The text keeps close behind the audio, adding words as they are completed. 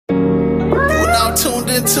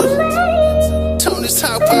into Tony's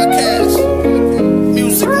Talk Podcast,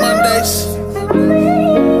 Music Mondays.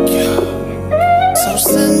 Yeah. So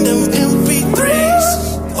send them MP3s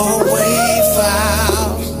or WAV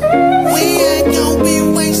files. We ain't gon' be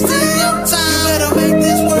wasting your time. You better make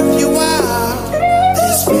this worth your while.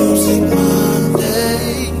 It's Music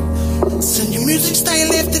Monday. Send your music, stay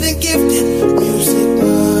lifted and gifted. Music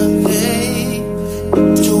Monday.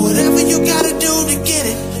 Do whatever you gotta do to get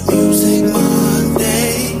it. Music Monday.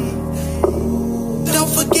 Don't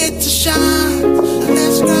forget to shine.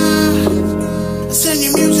 Let's grind. Send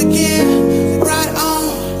your music in. Right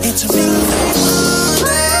on. Into Music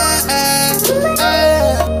Monday.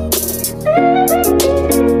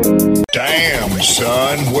 Damn,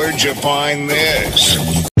 son, where'd you find this?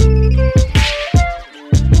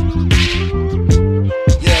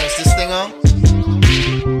 Yeah, is this thing on?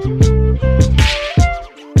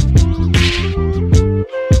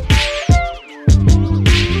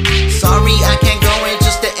 Sorry, I can't go in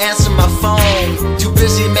just to answer my phone. Too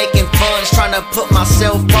busy making funds, trying to put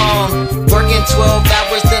myself on. Working 12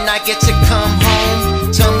 hours, then I get to come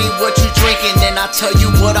home. Tell me what you drinking, then I tell you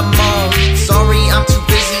what I'm on. Sorry, I'm too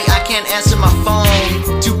busy, I can't answer my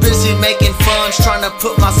phone. Too busy making funds, trying to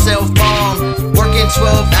put myself on. Working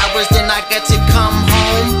 12 hours, then I get to come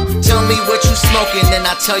home. Tell me what you smoking, then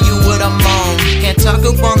I tell you what I'm on. Can't talk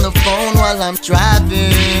up on the phone while I'm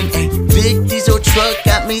driving. Ay, big diesel truck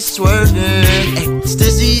got me swerving. Ay,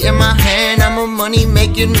 stizzy in my hand, I'm a money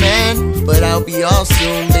making man. But I'll be all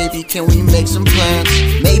soon, baby, can we make some plans?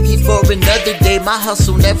 Maybe for another day, my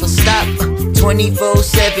hustle never stop.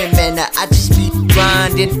 24/7, man, I just be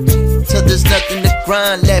grinding till there's nothing to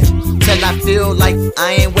grind left. Till I feel like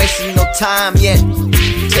I ain't wasting no time yet.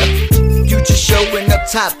 Till you just showing up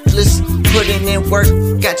topless, putting in work,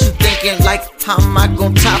 got you thinking like, how am I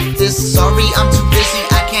gon' top this? Sorry, I'm too busy,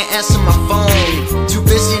 I can't answer my phone. Too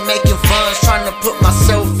busy making funds, trying to put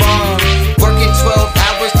myself on. Working 12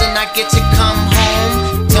 hours, then I get to come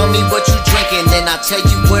home. Tell me what you drinking, then I tell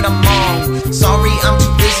you what I'm on. Sorry, I'm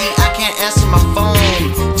too busy, I can't answer my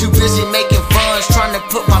phone. Too busy making funds, trying to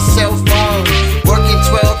put myself on. Working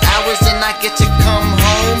 12 hours, then I get to come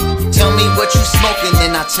home. Tell me what you smoking,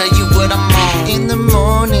 then I tell you what I'm on. In the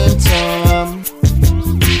morning time,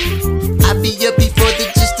 I be up before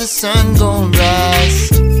the sun gon' rise.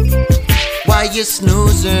 While you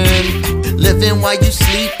snoozing, living while you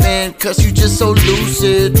sleeping, cause you just so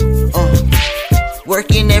lucid.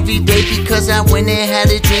 Working every day because I went and had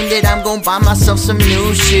a dream that I'm gon' buy myself some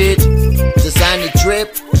new shit. Designer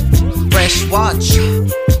drip, fresh watch,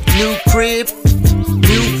 new crib,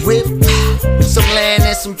 new whip, some land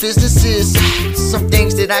and some businesses, some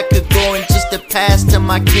things that I could go and just to pass to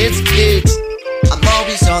my kids. I'm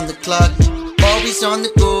always on the clock, I'm always on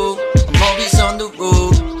the go, I'm always on the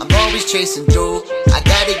road, I'm always chasing dough. I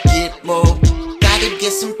gotta get more, gotta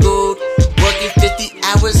get some gold. Working 50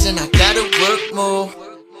 hours and I gotta work more.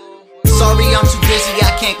 Sorry, I'm too busy,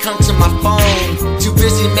 I can't come to my phone. Too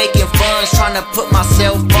busy making funds, trying to put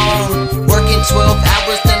myself on. Working 12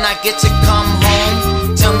 hours, then I get to come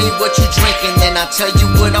home. Tell me what you drinking, then I tell you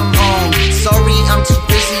what I'm on. Sorry, I'm too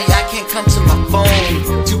busy, I can't come to my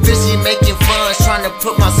phone. Too busy making funds, trying to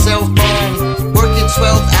put myself on. Working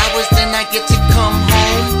 12 hours, then I get to come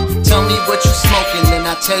home. Tell me what you smoking, then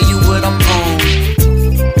I tell you what I'm on.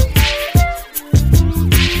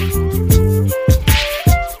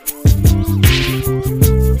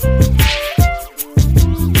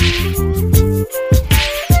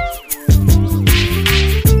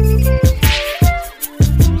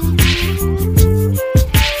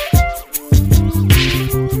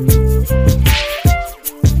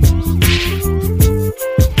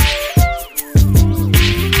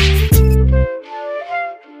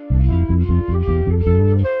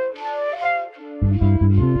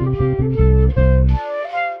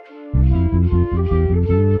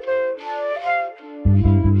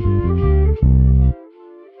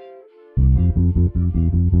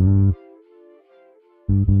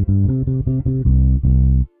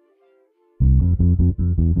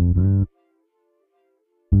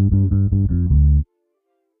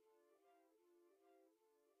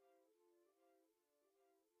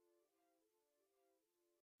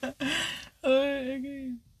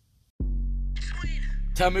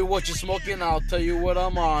 Tell me what you're smoking, I'll tell you what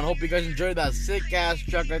I'm on. Hope you guys enjoyed that sick ass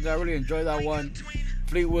track right there. I really enjoyed that one.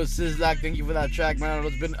 Fleetwood Sizzlack, thank you for that track, man.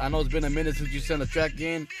 I know it's been a minute since you sent a track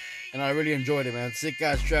in, and I really enjoyed it, man. Sick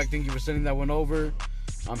ass track. Thank you for sending that one over.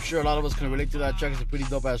 I'm sure a lot of us can relate to that track. It's a pretty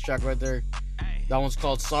dope ass track right there. That one's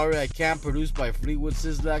called Sorry I Can't, produced by Fleetwood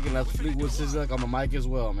Sizzlack, and that's Fleetwood Sizzlack on the mic as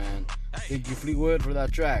well, man. Thank you, Fleetwood, for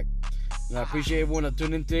that track. And I appreciate everyone that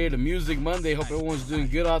tuned in today to Music Monday. Hope everyone's doing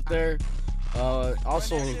good out there.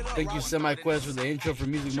 Also, thank you SemiQuest for the intro for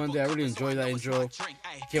Music Monday. I really enjoyed that intro. It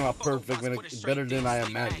came out perfect, man. Better than I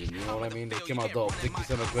imagined. You know what I mean? It came out dope. Thank you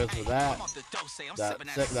SemiQuest for that.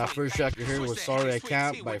 That first track you heard was "Sorry I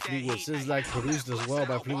Can't" by Fleetwood Sizzlack, produced as well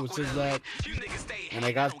by Fleetwood Sizzlack. And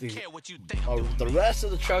I got the rest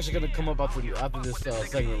of the tracks are gonna come up after this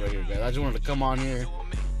segment right here, guys. I just wanted to come on here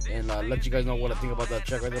and let you guys know what I think about that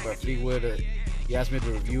track right there by Fleetwood. He asked me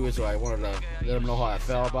to review it, so I wanted to let him know how I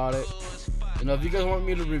felt about it. You know, if you guys want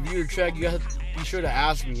me to review the track, you guys be sure to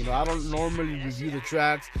ask me. You know, I don't normally review the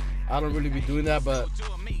tracks. I don't really be doing that, but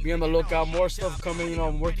be on the lookout. More stuff coming. You know,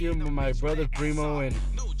 I'm working with my brother Primo and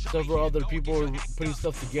several other people putting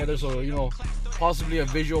stuff together. So, you know, possibly a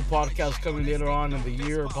visual podcast coming later on in the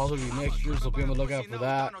year or possibly next year. So be on the lookout for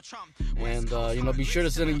that. And, you know, be sure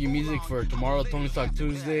to send in your music for tomorrow, Tony's Talk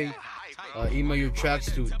Tuesday. Email your tracks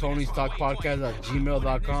to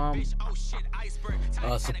tonystalkpodcast@gmail.com.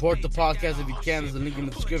 Support the podcast if you can. There's a link in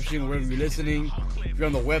the description wherever you're listening. If you're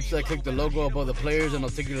on the website, click the logo above the players and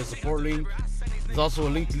it'll take you to the support link. There's also a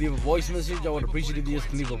link to leave a voice message. I would appreciate if you guys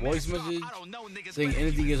can leave a voice message saying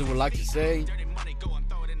anything you guys would like to say.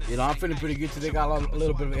 You know, I'm feeling pretty good today. Got a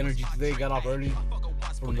little bit of energy today. Got off early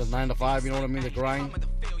from the 9 to 5, you know what I mean, the grind.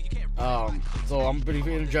 So I'm pretty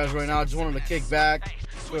energized right now. I just wanted to kick back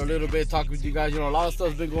for a little bit, talk with you guys. You know, a lot of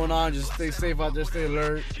stuff's been going on. Just stay safe out there, stay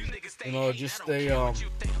alert. You know, just stay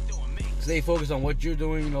focused on what you're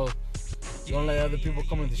doing. You know, don't let other people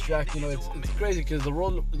come and distract. You know, it's crazy because the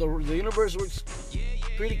universe works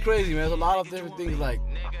pretty crazy, man. There's a lot of different things. Like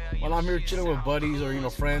when I'm here chilling with buddies or, you know,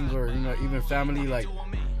 friends or, you know, even family, like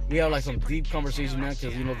we have like some deep conversation, man.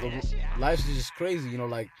 Because, you know, life is just crazy. You know,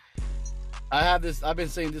 like I've been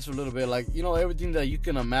saying this for a little bit. Like, you know, everything that you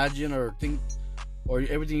can imagine or think, or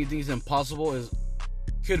everything you think is impossible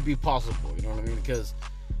could be possible. You know what I mean? Because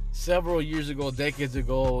several years ago, decades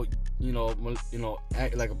ago, you know,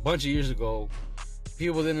 like a bunch of years ago,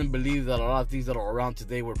 people didn't believe that a lot of things that are around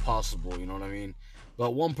today were possible. You know what I mean?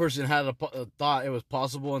 But one person had a thought it was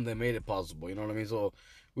possible, and they made it possible. You know what I mean? So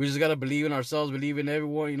we just gotta believe in ourselves, believe in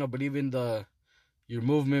everyone. You know, believe in your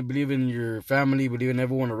movement, believe in your family, believe in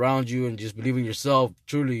everyone around you, and just believe in yourself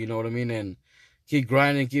truly. You know what I mean? And keep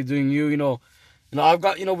grinding, keep doing you. You know,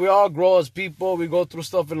 we all grow as people. We go through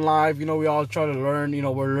stuff in life. You know, we all try to learn. You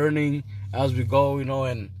know, we're learning as we go. You know,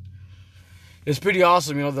 and it's pretty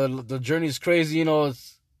awesome. You know, the journey is crazy. You know,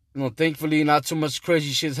 it's, you know, thankfully not too much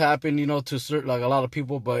crazy shit's happened. You know, to certain, like a lot of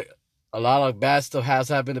people, but a lot of bad stuff has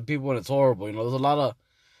happened to people, and it's horrible. You know, there's a lot of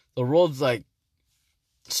the road's like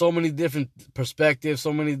so many different perspectives,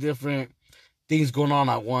 so many different things going on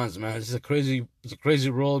at once, man. It's a crazy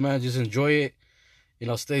road, man. Just enjoy it. You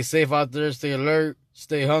know, stay safe out there, stay alert,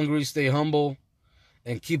 stay hungry, stay humble,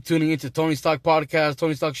 and keep tuning into Tony's Talk Podcast,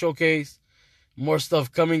 Tony's Talk Showcase. More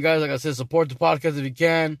stuff coming, guys. Like I said, support the podcast if you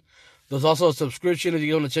can. There's also a subscription if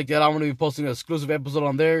you want to check that out. I'm going to be posting an exclusive episode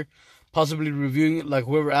on there, possibly reviewing it. Like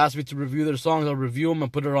whoever asked me to review their songs, I'll review them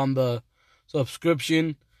and put it on the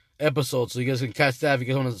subscription episode, so you guys can catch that. If you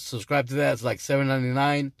guys want to subscribe to that, it's like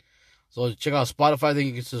 $7.99. So check out Spotify. I think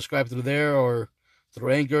you can subscribe through there or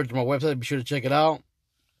through Anchor, to my website. Be sure to check it out.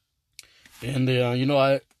 And, you know,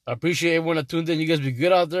 I appreciate everyone that tuned in. You guys be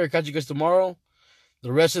good out there. Catch you guys tomorrow.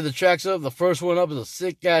 The rest of the tracks up. The first one up is a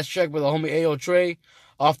sick-ass track by the homie Ayo Trey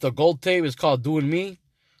off the Gold Tape. It's called Doing Me.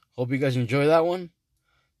 Hope you guys enjoy that one.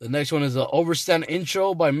 The next one is an Overstand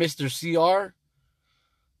Intro by Mr. CR.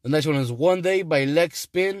 The next one is One Day by Lex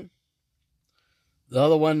Spin. The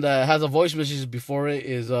other one that has a voice message before it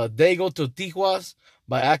is Dago to Tijuas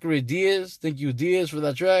by Accurate Diaz. Thank you, Diaz, for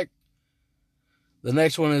that track. The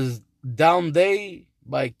next one is Down Day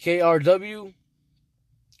by KRW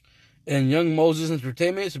and Young Moses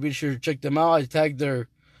Entertainment. So be sure to check them out.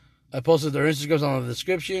 I posted their Instagrams on the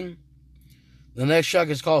description. The next track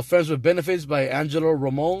is called Friends with Benefits by Angelo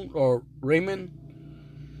Raymond.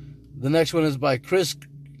 The next one is by Chris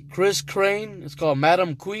Crane. It's called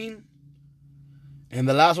Madam Queen. And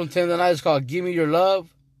the last one, 10 tonight, is called Give Me Your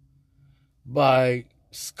Love by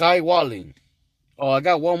Sky Walling. Oh, I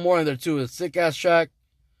got one more in there too. It's a sick-ass track.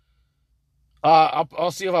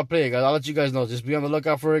 I'll see if I play it, guys. I'll let you guys know. Just be on the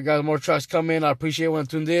lookout for it, guys. More tracks coming. I appreciate when I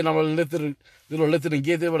tuned in. I'm a little lifted and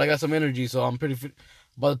gifted, but I got some energy, so I'm pretty fit.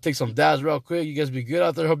 About to take some dabs real quick. You guys be good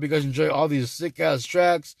out there. Hope you guys enjoy all these sick-ass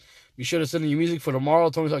tracks. Be sure to send in your music for tomorrow,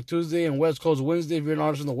 Tony's Talk Tuesday, and West Coast Wednesday if you're an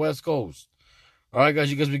artist on the West Coast. All right, guys.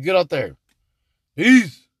 You guys be good out there.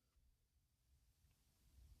 Peace.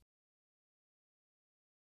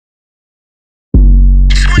 Wake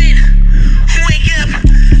up.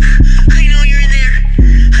 I know you're in there.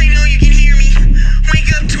 I know you can hear me.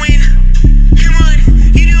 Wake up, twin.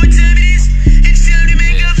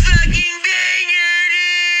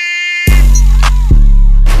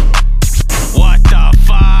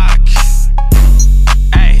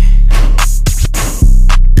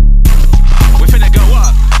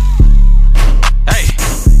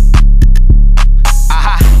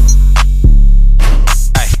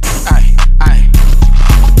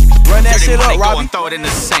 it in the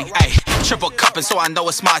sink, ayy. Triple cupping, so I know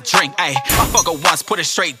it's my drink, ayy. I fuck her once, put it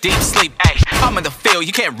straight deep sleep, ayy. I'm in the field,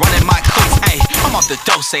 you can't run in my cleats, ayy. I'm off the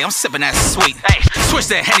dose, I'm sipping that sweet, ayy. Switch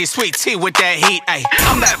that Henny sweet tea with that heat, ayy.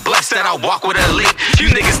 I'm that blessed that I walk with elite. You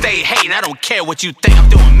niggas stay hating, I don't care what you think, I'm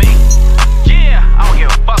doing me. Yeah, I don't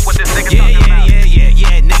give a fuck what this nigga talking about.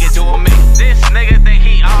 Yeah, nigga doing me. This nigga think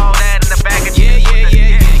he all that in the back of yeah,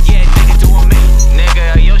 nigga doing me.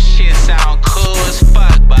 Nigga, your shit sound cool as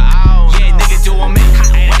fuck, but I don't know. Nigga doing me.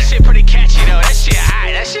 That shit pretty catchy though, that shit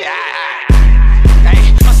aight. Hey,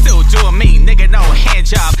 I'm still doing me, nigga, no hand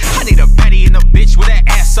job. I need a baddie and a bitch with that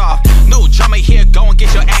ass off. No drama here, go and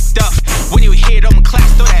get your act up. When you hear them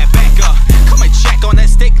claps, throw that back up. Come and check on that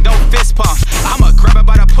stick, no fist pump. I'ma grab her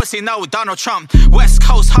by the pussy, no Donald Trump. West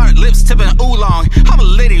Coast hard lips tipping oolong. I'm a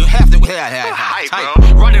lady who have to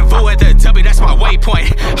rendezvous at the W, that's my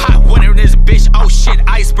waypoint. Hot winter in this bitch, oh shit,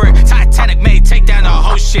 iceberg. Titanic may take down the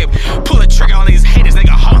whole ship. Pull a trigger on these haters, nigga,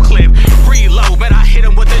 whole clip. Reload, man, I hit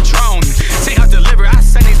them with the drone. Take out delivery, I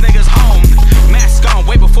send these niggas home. Mask on,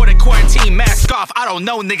 way before the quarantine, mask off. I don't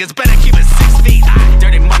know, niggas better keep it 6 feet.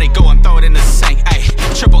 Dirty money, go and throw it in the sink, ayy.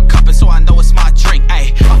 Triple cupping, so I know it's my drink,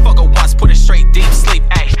 ayy. I fuck her once, put it straight deep sleep,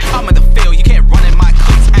 ayy. I'm in the field, you can't run in my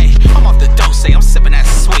cleats, ayy. I'm off the dose, I'm sipping that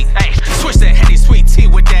sweet, ayy. Switch that Henny sweet tea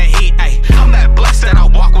with that heat, ayy. I'm that blessed that I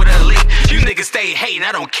walk with elite. You niggas stay hating,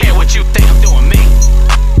 I don't care what you think, I'm doing me.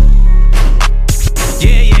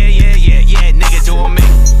 Yeah, nigga doing me.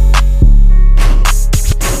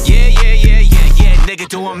 Yeah, nigga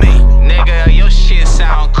doing me. Nigga, your shit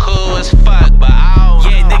sound cool as fuck, but I don't know.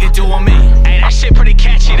 Yeah, nigga doing me. Hey, that shit pretty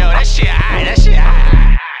catchy though, that shit aight.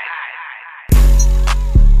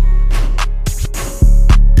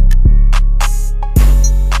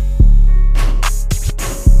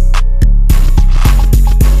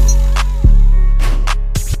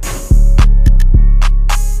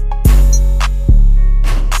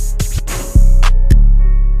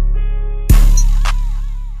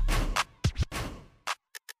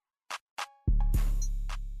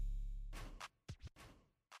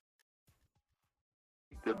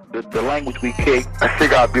 The language we kick, I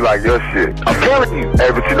think I'll be like your shit. I'm telling you.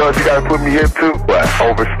 Hey, but you know what you gotta put me here too? What?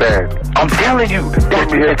 Overstand. I'm telling you.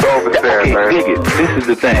 Put me here to overstand, man. Dig it. This is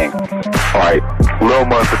the thing. Alright, Lil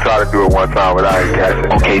Monster tried to do it one time, but I ain't catch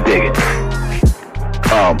it. Okay, dig it.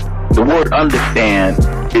 The word understand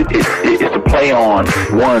is to play on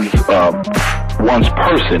one's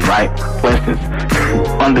person, right? For instance,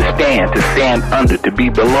 understand, to stand under, to be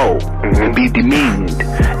below, to be demeaned.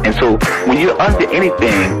 And so when you're under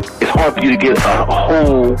anything, it's hard for you to get a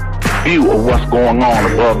whole view of what's going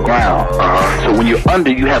on above ground. So when you're under,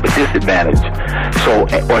 you have a disadvantage. So,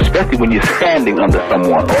 or especially when you're standing under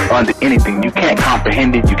someone or under anything, you can't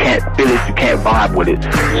comprehend it, you can't feel it, you can't vibe with it.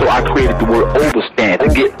 So I created the word overstand, to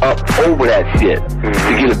get up over that shit,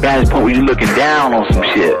 to get a vantage point where you're looking down on some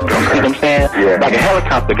shit. You see what I'm saying? Yeah. Like a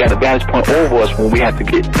helicopter got a vantage point over us when we have to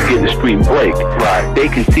get in the street and break. Right. They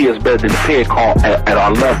can see us better than the pig call at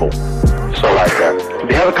our level. So like that.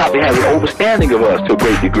 The helicopter has an overstanding of us to a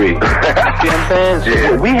great degree. See what I'm saying?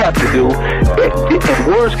 So what we have to do, and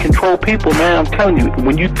words control people, man. I'm telling you,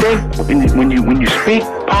 when you think, when you speak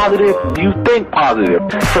positive, you think positive.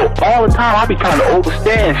 So all the time I be trying to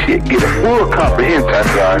overstand shit, get a full comprehension. That's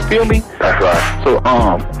right. You feel me? That's right. So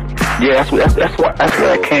yeah, that's where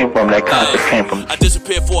that came from. That concept came from. I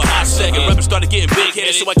disappeared for a hot second. Rappers started getting big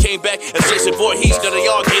headed, so I came back as Jason Voorhees. Now they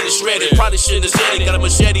all getting shredded. Probably shouldn't have said it. Got a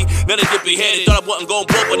machete, now they get beheaded. Thought I wasn't gon'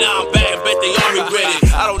 blow, but now I'm back. Bet they all regret it.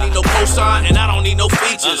 I don't need no cosign and I don't need no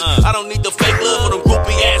features. I don't need the fake love for them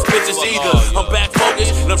groupie ass bitches either. I'm back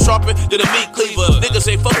focused and I'm sharper than a meat cleaver. Niggas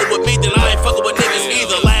ain't fucking with me, then I ain't fucking with niggas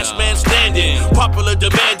either. Last man standing, popular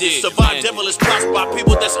demanded. Survive devilish plots by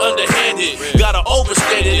people that's underhanded. Gotta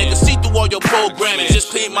overstand it, niggas see through all your programming.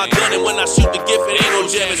 Just clean my gun and when I shoot the gift, it ain't no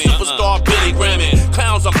jamming. Superstar Billy Gramming,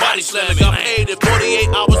 clowns I'm body slamming. Got paid in 48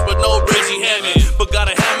 hours but no Reggie Hammond. But got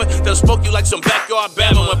a hammer that'll smoke you like some backyard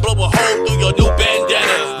Batman. And blow a hole through your new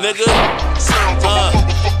bandana, nigga.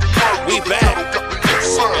 We back.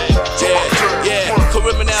 Yeah,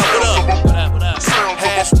 Criminal, what up?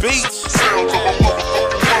 Hash beats.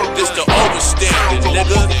 This the overstanding,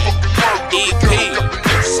 nigga. EP.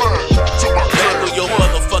 Juggle your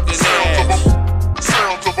motherfucking ass.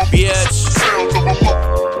 Bitch.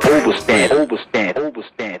 Overstand.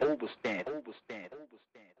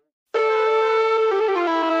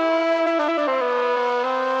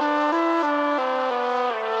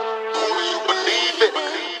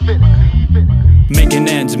 Making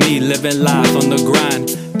ends meet, living life on the grind.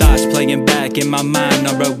 Thoughts playing back back in my mind,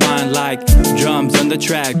 I rewind like drums on the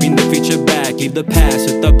track. Bring the future back, leave the past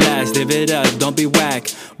with the blast. Live it up, don't be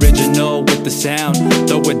whack. Original with the sound,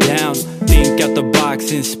 throw it down. Think out the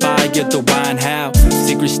box, inspired the wine. How?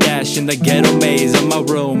 Secret stash in the ghetto maze of my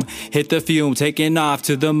room. Hit the fume, taking off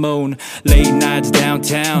to the moon. Late nights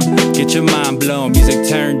downtown, get your mind blown. Music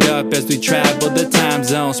turned up as we travel the time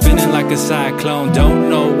zone. Spinning like a cyclone, don't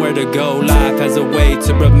know where to go. Life has a way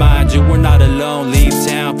to remind you we're not alone. Leave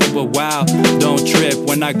town for a while, don't trip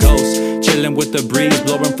when I ghost. Chilling with the breeze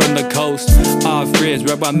blowing from the coast. Off grids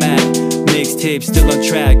where I'm at, mixtape still on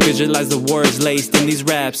track. Visualize the words laced in these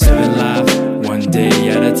raps. Living life one day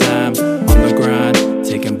at a time, on the grind,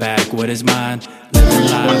 taking back what is mine. Living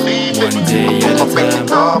life one day at a time,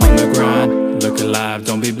 on the grind, look alive,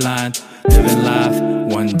 don't be blind. Living life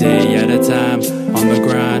one day at a time, on the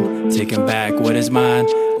grind, taking back what is mine.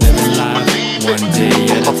 Living life one day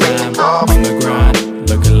at a time, on the grind,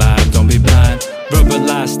 look alive, don't be blind.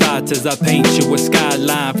 Verbalize thoughts as I paint you a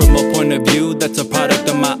skyline from a point of view that's a product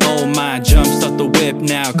of my own mind. Jumps off the whip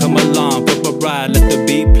now, come along for a ride. Let the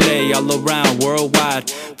beat play all around worldwide.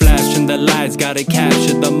 Flashing the lights, gotta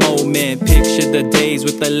capture the moment. Picture the days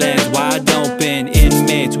with the lens wide open.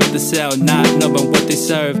 Inmates with the cell, not knowing what they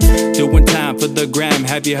serve. Doing time for the gram,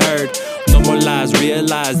 have you heard? No more lies,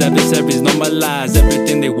 realize adversaries normalize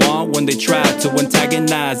everything they want when they try to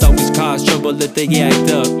antagonize. Always cause trouble if they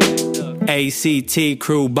act up. ACT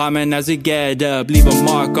crew bombing as we get up. Leave a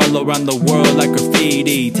mark all around the world like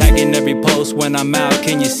graffiti. Tagging every post when I'm out,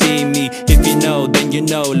 can you see me? If you know, then you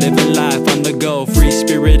know. Living life on the go. Free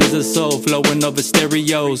spirit is a soul flowing over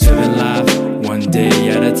stereos. Living life one day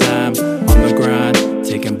at a time, on the grind,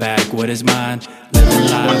 taking back what is mine. Living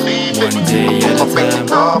life one day at a time,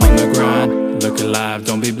 on the grind, look alive,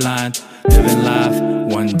 don't be blind. Living life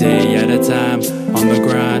one day at a time, on the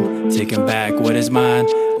grind, taking back what is mine.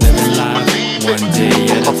 Living life one day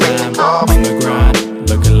at a time, on the grind,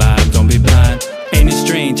 look alive, don't be blind. Ain't it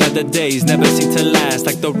strange how the days never seem to last?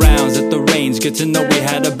 Like the rounds at the range, good to know we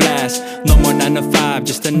had a blast. No more 9 to 5,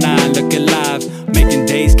 just a 9, look alive. Making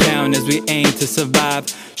days count as we aim to survive.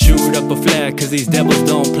 Shoot up a flare, cause these devils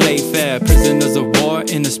don't play fair. Prisoners of war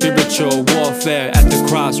in a spiritual warfare. At the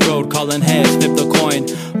crossroad, calling heads, flip the coin.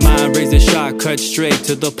 Mind raise a shot, cut straight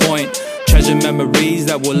to the point. Treasure memories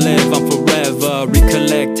that will live on forever.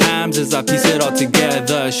 Recollect times as I piece it all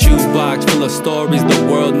together. Shoebox full of stories the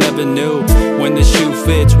world never knew. When the shoe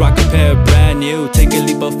fits, rock a pair brand new. Take a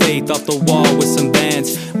leap of faith off the wall with some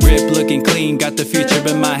bands. Grip looking clean, got the future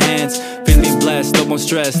in my hands. Feeling blessed, no more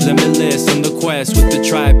stress, limitless on the quest. With the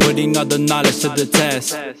tribe, putting all the knowledge to the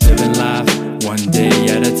test. Living life one day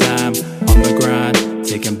at a time, on the grind,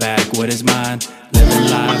 taking back what is mine. Living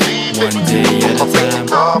life one day at a time,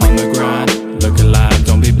 on the grind, look alive,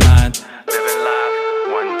 don't be blind. Living life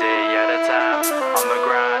one day at a time, on the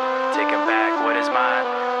grind, taking back what is mine.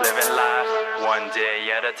 Living life one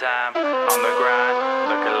day at a time, on the grind,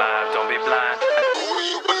 look alive, don't be blind. Do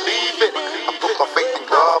you believe it? I put my faith in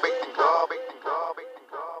God.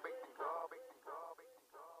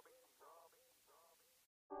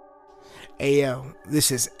 Hey yo, this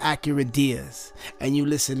is Accurate Diaz, and you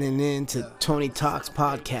listening in to Tony Talks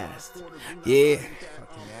Podcast. Yeah,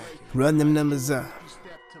 run them numbers up.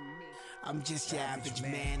 I'm just your average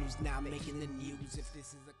man who's now making the news. If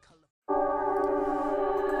this is a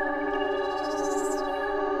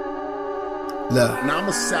Look. Now I'm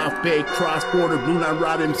a South Bay cross-border blue line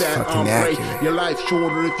riding that break your life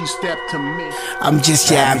shorter if you step to me. I'm just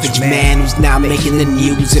your average man who's now making the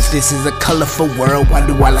news. If this is a colorful world, why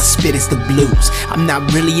do all I spit is the blues? I'm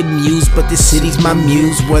not really amused, but this city's my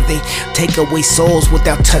muse, where they take away souls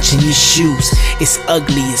without touching your shoes. It's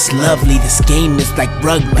ugly, it's lovely, this game is like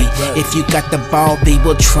rugby. If you got the ball, they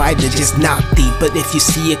will try to just knock thee. But if you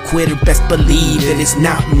see a quitter, best believe that it's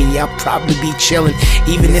not me. I'll probably be chilling,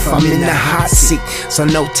 even if I'm in the hot seat. So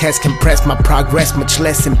no test can press my progress, much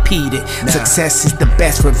less impede it. Success is the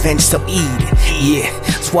best revenge, so eat it. Yeah,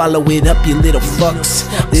 swallow it up, you little fucks.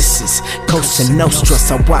 This is Cosa Nostra,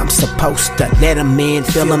 so I'm supposed to let them in,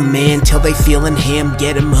 feel them in, till they feeling him.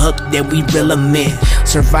 Get him hooked, then we reel them in.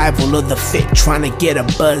 Survival of the fit, trying to get a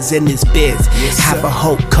buzz in this biz. Have a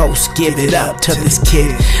whole coast, give it up to this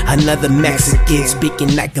kid. Another Mexican,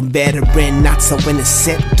 speaking like a veteran, not so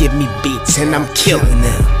innocent. Give me beats and I'm killing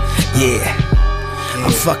them. Yeah,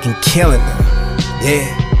 I'm fucking killing them. Yeah.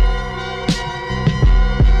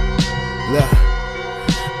 Look,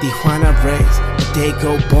 Tijuana raised, but they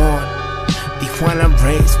go born. Tijuana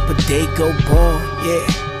raised, but they go born. Yeah.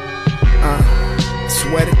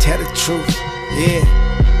 Swear to tell the truth. Yeah.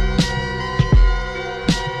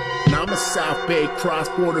 Now I'm I'm a South Bay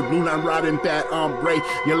cross-border blue line riding bat ombre.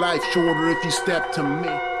 Your life shorter if you step to me.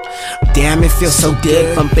 Damn, it feels so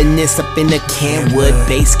good bumping this up in the Kenwood.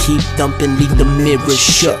 Bass keep thumping, leave the mirror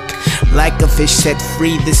shook. Like a fish set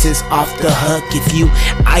free, this is off the hook. If you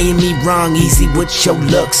eyeing me wrong, easy with your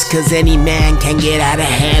looks. Cause any man can get out of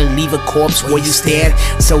hand, leave a corpse where you stand.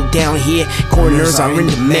 So down here, corners are in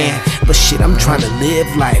demand. But shit, I'm trying to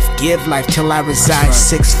live life, give life till I reside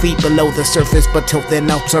 6 feet below the surface. But till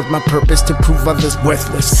then I'll serve my purpose to prove others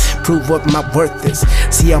worthless. Prove what my worth is.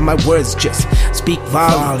 See how my words just speak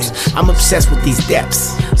volumes. I'm obsessed with these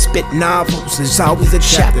depths. Spit novels, there's always a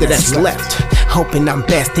chapter that's left. Hoping I'm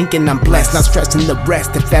best, thinking I'm blessed, not stressing the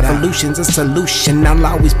rest. If evolution's a solution, I'll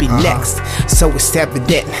always be next. So it's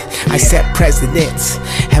evident, I set precedents,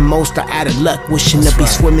 and most are out of luck, wishing to be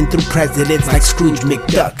swimming through presidents like Scrooge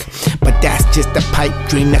McDuck. But that's just a pipe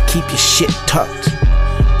dream, now keep your shit tucked.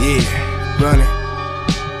 Yeah, run it.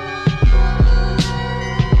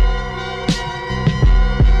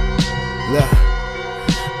 Look,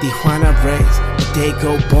 Tijuana raised, but they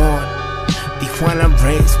go born. Tijuana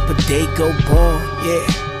raised, but they go born. Yeah.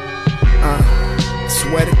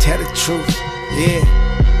 Swear to tell the truth. Yeah.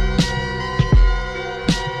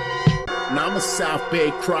 Now I'm a South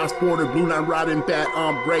Bay cross-border blue line riding bat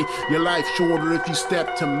ombre. Your life shorter if you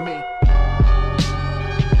step to me.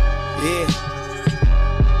 Yeah.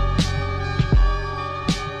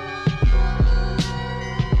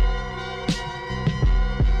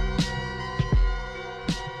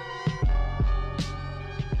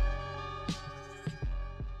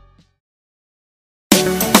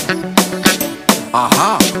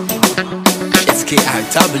 It's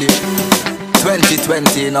KIW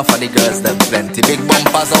 2020, enough of the girls, them plenty. Big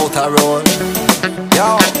bumpers out a road.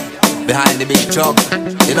 Yo, behind the big truck,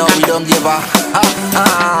 you know we don't give a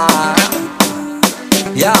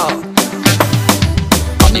Yo,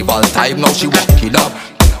 carnival time, now she walking up,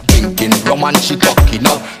 drinking rum and she talking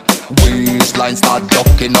up. Waistline start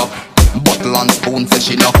ducking up, bottle and spoon say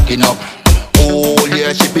she knocking up. Oh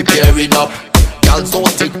yeah, she preparing up. Girl so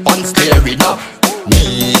thick and staring up.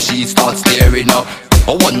 Me, she start staring up.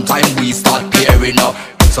 One time we start pairing up.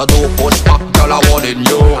 So don't push back, girl, I want in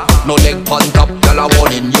you. No leg on top, girl, I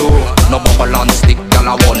want in you. No bubble and stick, girl,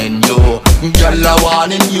 I want in you. Girl, I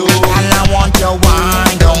want in you. Girl, I want your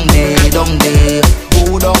wine, down there, down there.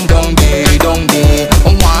 Go down, down there, down there.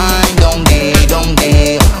 Wine, down there, down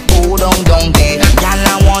there. Go down, down there. Girl,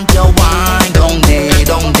 I want your wine, down there,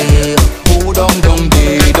 down there. Go down, down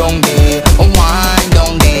there, down there. Wine,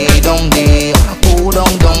 down there, down there. Go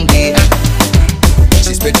down, down there.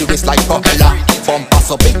 She spread the waist like propeller. From pass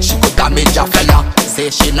so big she could damage a fella. Say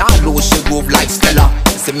she not lose, she groove like Stella.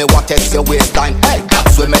 See me what test your waistline, hey,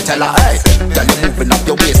 that's what me tell her, hey. Tell you moving up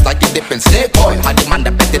your waist like you dipping snake oil. How the man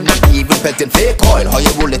that betting not even betting fake oil. How you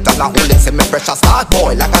roll it and I hold it, see me pressure start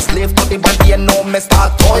boil. Like a slave to the body and know me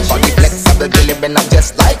start toil. Body flexible, delivering up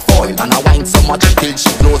just like foil. And I whine so much till she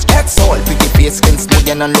close get soil. Pretty face, skin smooth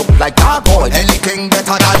and look like gargoyle. Anything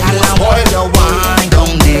better than you spoil. Your wine,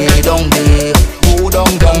 down there, down there. Go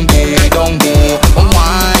down, down there, down there.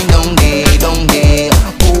 Wine, down there, down there.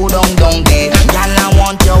 Go down, down there. Girl, I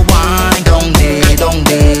want your wine, down there, down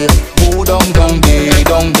there. Go down, down there,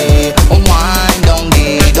 down there. Wine, down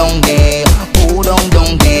there, down there. Go down,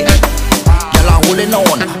 down there. Girl, I holding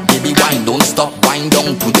on, baby, wine don't stop. Wine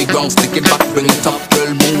down to the ground, stick it back, bring it up,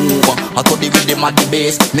 girl, move. I told the rhythm at the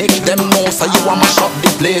bass, make them know so you want mash up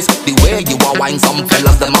the place. The way you are wine, some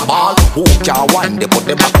fellas them a ball. Who can't wine, they put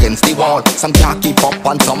them back against the wall. Some can't keep up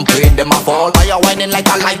and some pray them a fall. Why you whining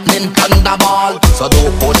like a lightning thunderball? So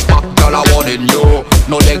don't push back, girl, I want in you.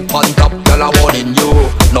 No leg on top, girl, I want in you.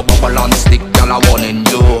 No bubble and stick, girl, I want in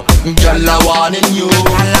you. Girl, I want in you.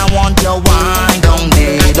 Girl, I want your wine, down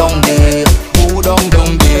there, down there. Go down,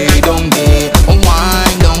 down there, down there.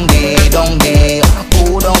 Wine, down there, down there.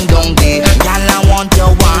 Go down, down there. Girl, I want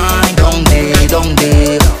your wine, down there, down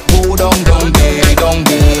there. Go down, down there, down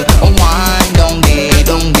there. Wine, down there,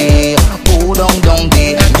 down there. Go down, down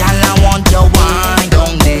there. Girl, I want your wine,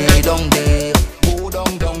 down there, down there. Go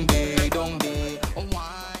down, down there, down there.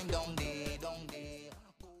 Wine, down there, down there.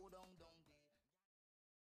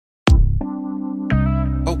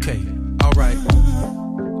 Okay, alright.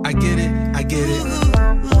 I get it, I get it.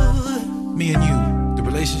 Me and you, the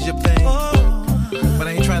relationship thing. But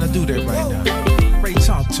I ain't trying to do that right now. Ray,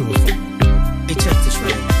 talk to us. Hey, check this,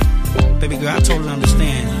 Ray. Baby girl, I totally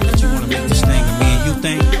understand that you want to make this thing a me and you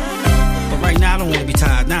thing. But right now, I don't want to be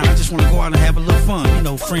tied down. I just want to go out and have a little fun. You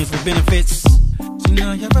know, friends with benefits. You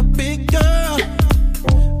know you're a big girl,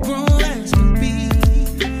 grown as can be.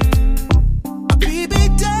 A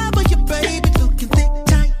BBW, baby, looking thick,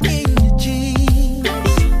 tight in your jeans.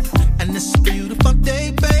 And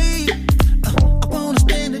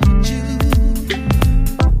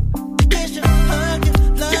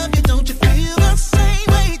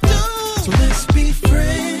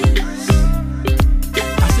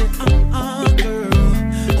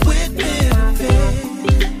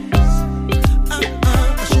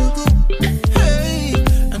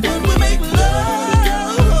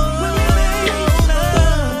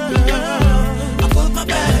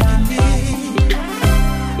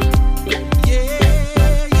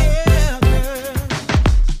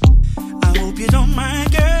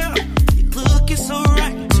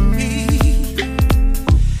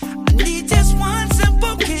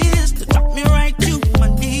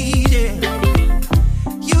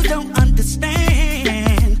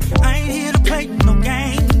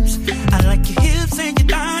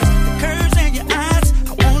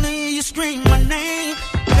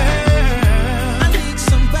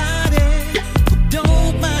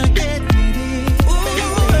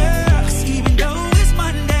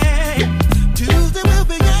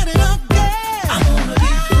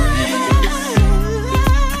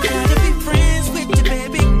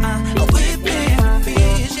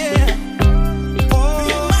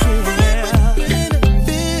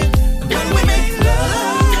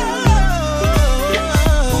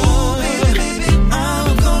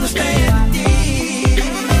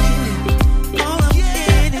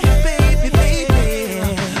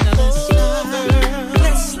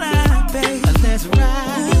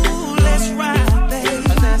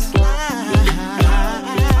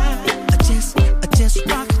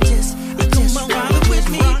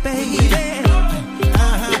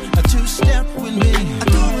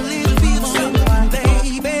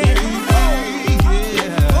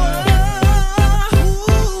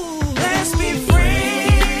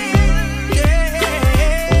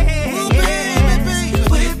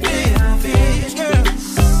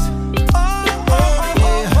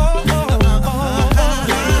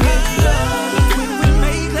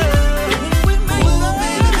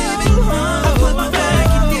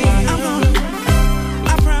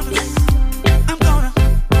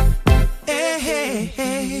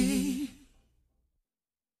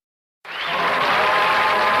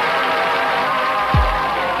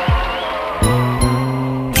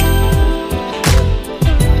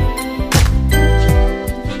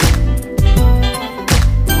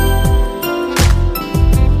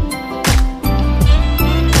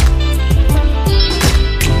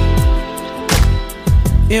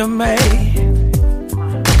You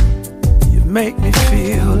make me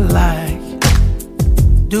feel like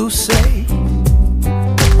do say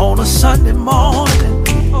on a Sunday morning,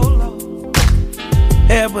 oh Lord,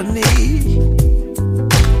 ebony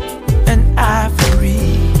and ivory,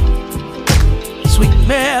 sweet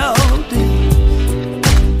melody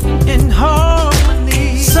in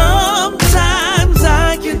harmony. Sometimes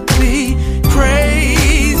I can be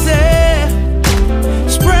crazy,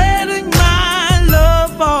 spreading my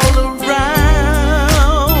love all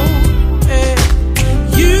around.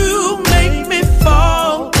 You make me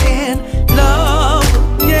fall in love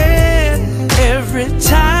again every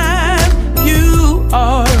time you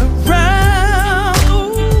are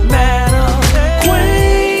around. Madam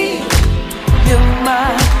Queen, you're my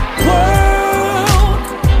world.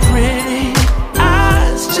 Pretty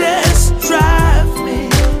eyes just drive me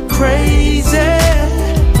crazy.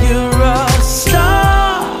 You're a star,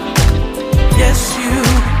 yes you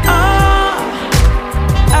are.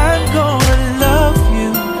 I'm gonna love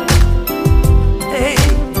you. Hey,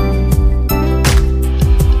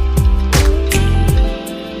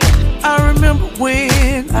 I remember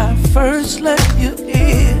when I first let you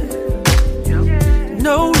in.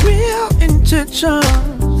 No real intention,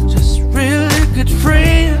 just really good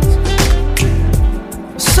friends.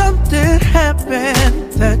 Something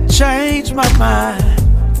happened that changed my mind.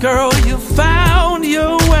 Girl, you found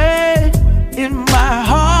your way in my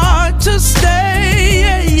heart to stay.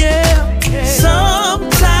 Yeah, yeah.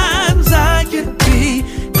 Sometimes I can be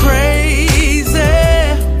crazy,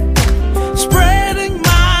 spreading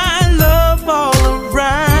my love all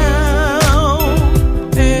around.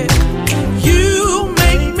 You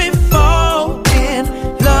make me fall in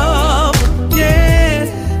love again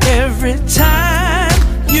every time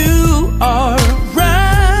you are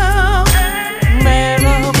around.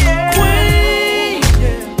 Madam Queen,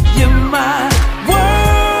 you're my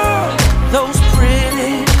world. Those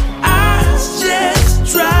pretty eyes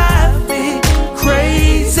just drive me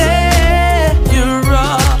crazy. You're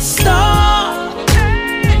a star,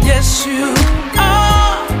 yes you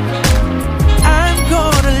are. I'm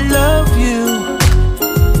gonna love you.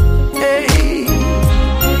 Hey.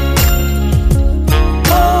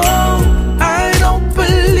 Oh, I don't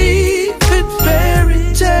believe in fairy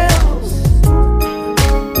tales,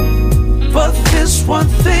 but this one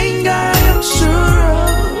thing I am sure of.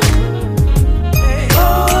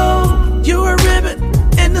 Oh, you're a ribbon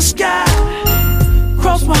in the sky,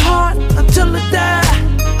 cross my heart until I die.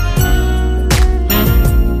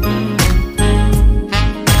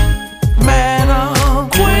 Madam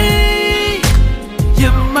Queen,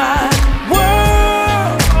 you're my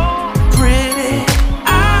world. Pretty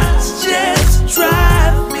eyes just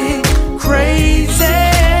drive me crazy.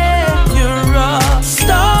 You're a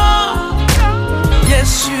star,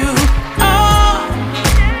 yes you are.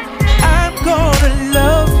 I'm gonna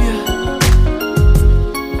love you.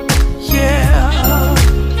 Yeah.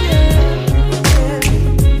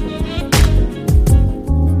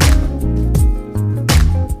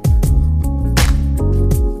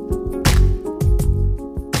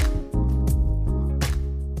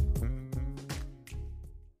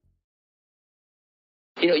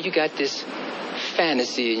 You know, you got this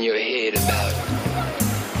fantasy in your head about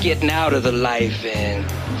getting out of the life and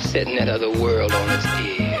setting that other world on its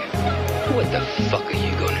ear. What the fuck are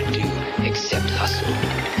you gonna do except hustle?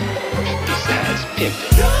 Besides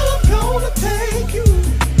pimping. Girl, I'm gonna take you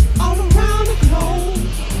all around the globe.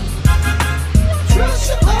 Dress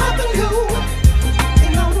you up and you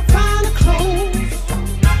in all the finer clothes.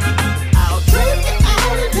 I'll drink you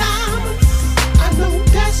out of diamonds. I know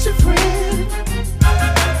that's your friend.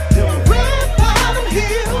 Them red bottom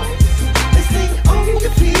heels, they sing on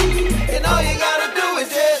your feet. And all you gotta do is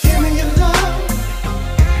just give me your love.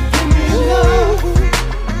 Give me your love.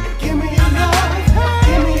 Give me your love.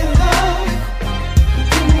 Give me your love.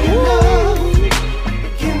 Give me your love.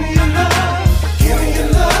 Give me your love. Give me your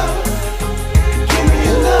love. Give me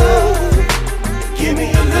your love. Give me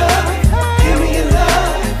your love. Give me your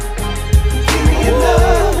love. Give me your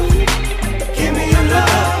love. Give me your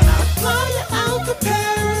love. I'll fly you out to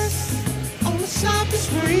Paris on the shopping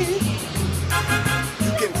spree.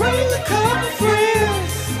 You can bring a couple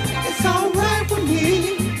friends. It's alright with me.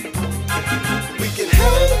 We can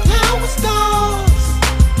hang out with stars,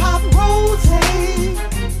 pop rose,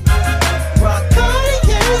 rock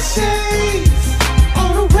Cartier shades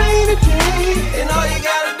on a rainy day. And all you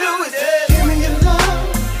gotta do is just give me your love.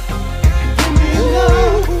 Give me your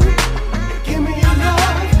love. Give me your love.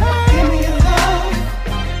 Give me your love.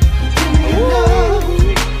 Give me your love.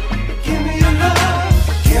 Give me your love.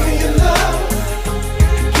 Give me your love.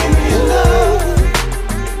 Give me your love.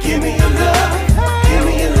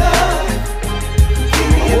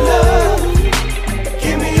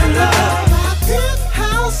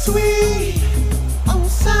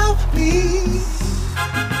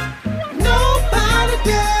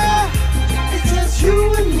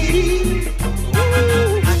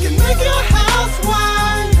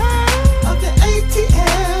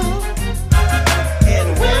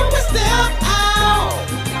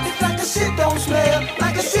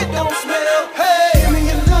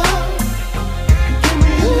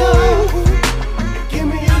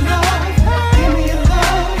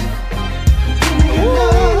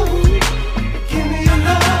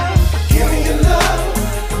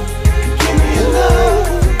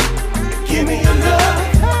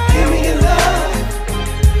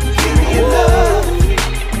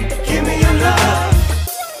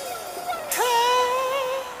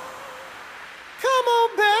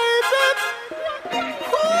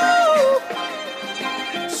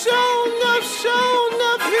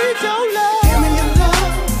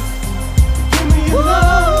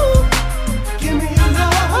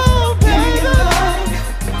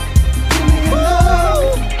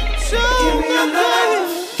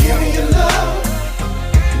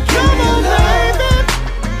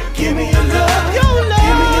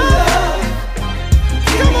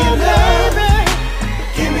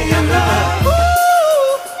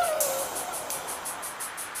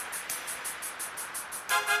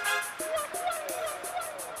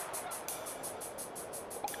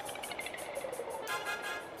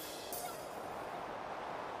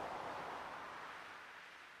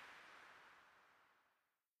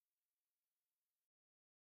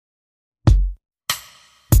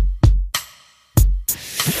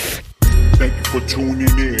 for tuning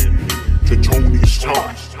in to Tony's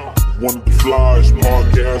Talk, one of the flyest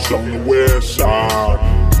podcasts on the west side.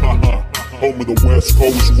 Home of the West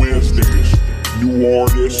Coast Wednesdays. New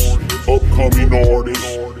artists, upcoming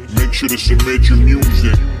artists. Make sure to submit your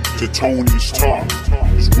music to Tony's Talk,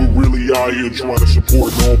 cause we're really out here trying to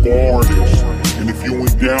support local artists. And if you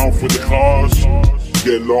ain't down for the cause,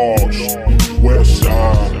 get lost. West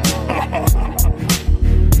side.